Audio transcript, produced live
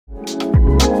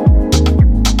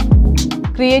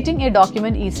creating a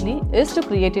document easily is to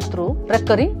create it through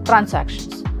recurring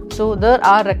transactions. So there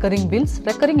are recurring bills,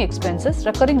 recurring expenses,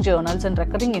 recurring journals and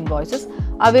recurring invoices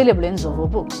available in Zoho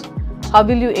Books. How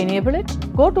will you enable it?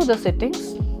 Go to the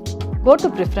settings, go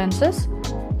to preferences.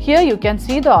 Here you can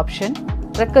see the option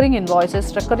recurring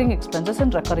invoices, recurring expenses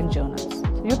and recurring journals.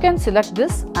 You can select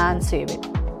this and save it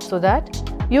so that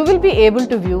you will be able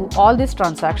to view all these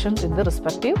transactions in the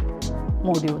respective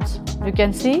modules. You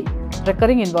can see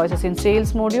recurring invoices in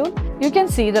sales module. You can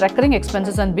see the recurring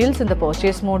expenses and bills in the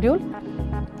purchase module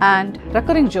and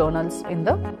recurring journals in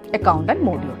the accountant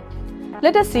module.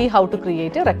 Let us see how to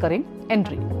create a recurring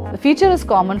entry. The feature is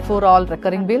common for all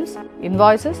recurring bills,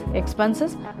 invoices,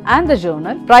 expenses and the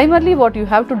journal. Primarily what you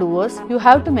have to do is you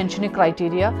have to mention a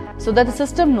criteria so that the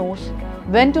system knows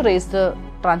when to raise the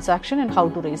transaction and how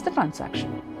to raise the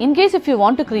transaction. In case if you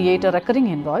want to create a recurring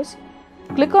invoice,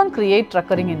 click on Create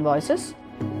Recurring Invoices.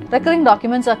 Recurring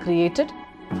documents are created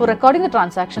for recording the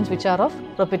transactions which are of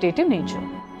repetitive nature.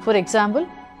 For example,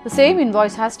 the same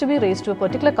invoice has to be raised to a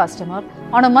particular customer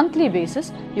on a monthly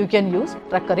basis. You can use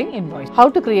recurring invoice. How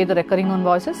to create the recurring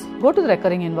invoices? Go to the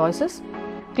recurring invoices,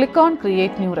 click on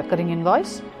Create New Recurring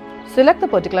Invoice, select the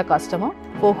particular customer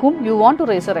for whom you want to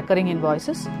raise a recurring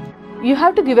invoices. You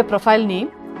have to give a profile name.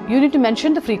 You need to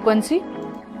mention the frequency.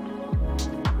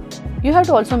 You have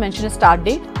to also mention a start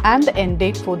date and the end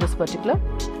date for this particular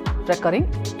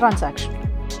recurring transaction.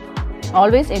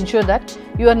 Always ensure that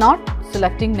you are not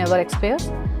selecting never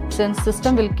expires, since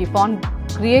system will keep on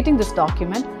creating this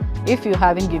document if you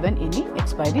haven't given any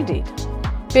expiry date.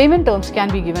 Payment terms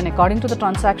can be given according to the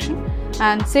transaction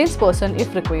and salesperson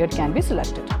if required can be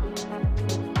selected.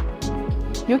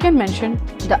 You can mention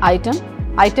the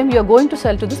item you are going to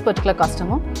sell to this particular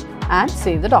customer and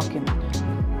save the document.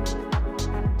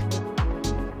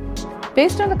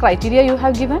 Based on the criteria you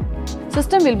have given,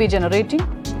 system will be generating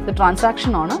the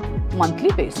transaction on a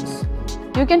monthly basis.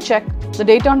 You can check the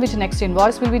date on which next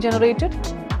invoice will be generated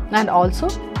and also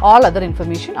all other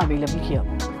information available here.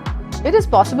 It is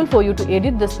possible for you to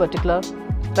edit this particular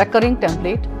recurring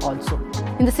template also.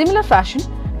 In the similar fashion,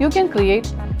 you can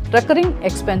create recurring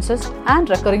expenses and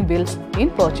recurring bills in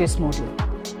purchase module.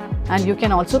 And you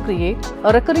can also create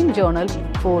a recurring journal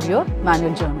for your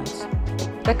manual journals.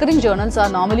 Recurring journals are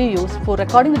normally used for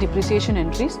recording the depreciation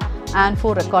entries and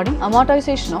for recording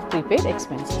amortization of prepaid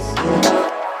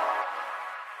expenses.